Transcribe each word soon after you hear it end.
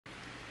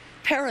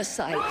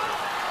Parasite.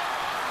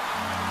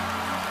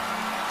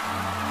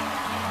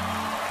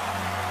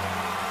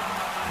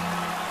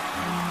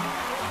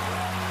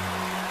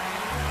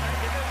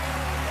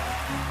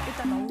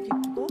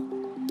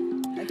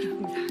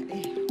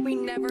 We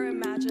never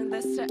imagined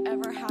this to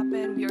ever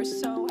happen. We are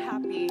so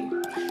happy.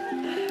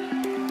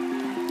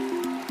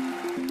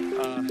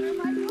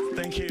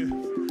 Thank you.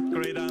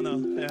 Great honor.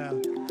 Yeah.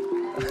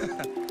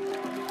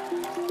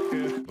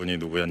 그 분이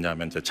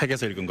누구였냐면 제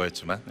책에서 읽은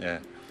거였지만. 예.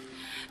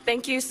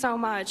 Thank you so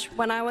much.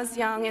 When I was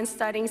young and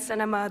studying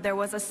cinema, there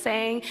was a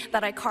saying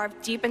that I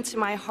carved deep into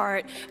my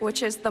heart,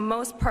 which is the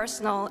most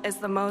personal is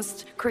the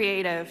most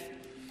creative.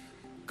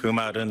 그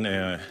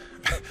말은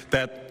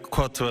that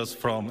quote was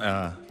from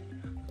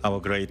our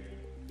great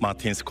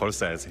Martin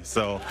Scorsese.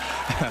 So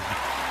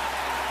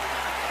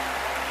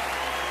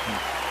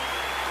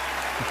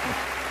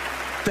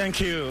thank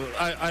you.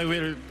 I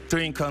will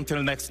drink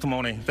until next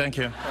morning. Thank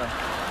you.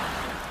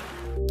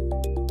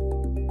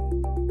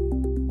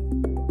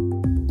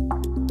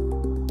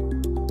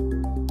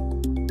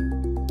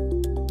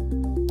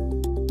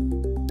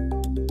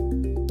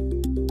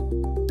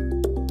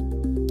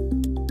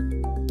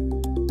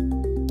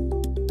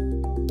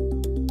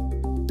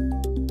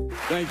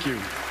 Thank you.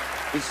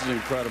 This is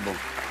incredible,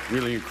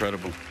 really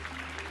incredible.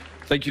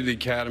 Thank you to the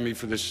Academy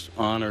for this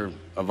honor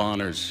of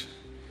honors.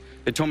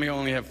 They told me I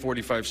only have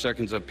 45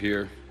 seconds up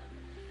here,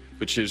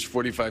 which is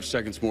 45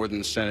 seconds more than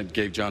the Senate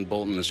gave John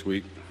Bolton this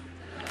week.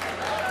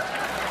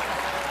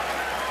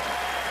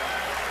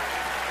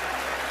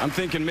 I'm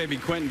thinking maybe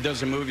Quentin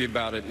does a movie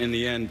about it. In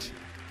the end,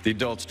 the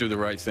adults do the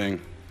right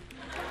thing.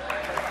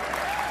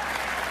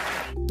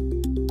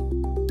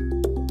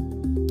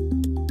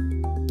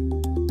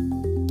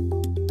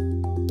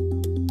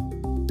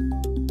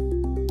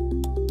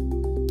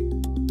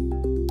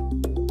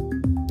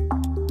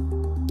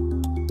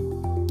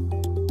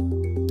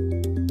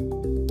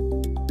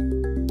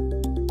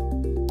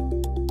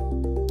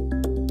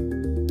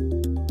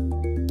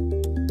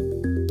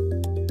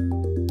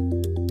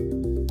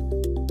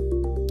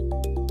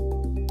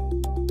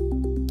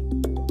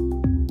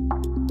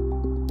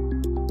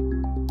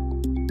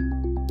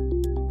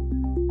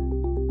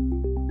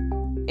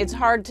 It's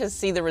hard to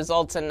see the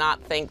results and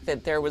not think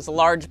that there was a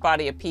large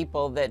body of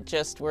people that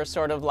just were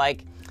sort of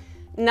like,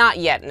 not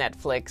yet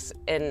Netflix.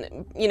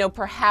 And, you know,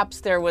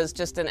 perhaps there was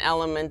just an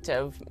element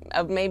of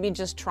maybe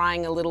just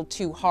trying a little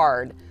too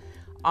hard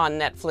on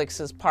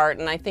Netflix's part.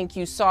 And I think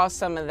you saw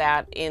some of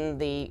that in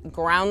the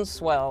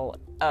groundswell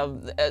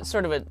of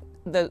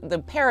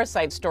the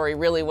Parasite story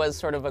really was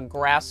sort of a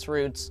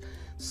grassroots,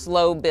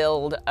 slow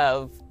build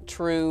of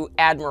true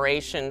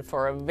admiration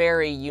for a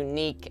very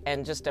unique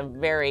and just a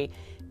very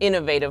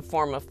innovative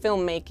form of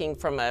filmmaking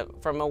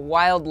from a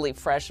wildly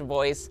fresh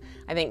voice.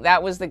 I think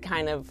that was the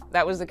kind of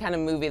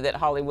movie that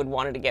Hollywood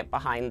wanted to get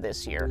behind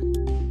this year.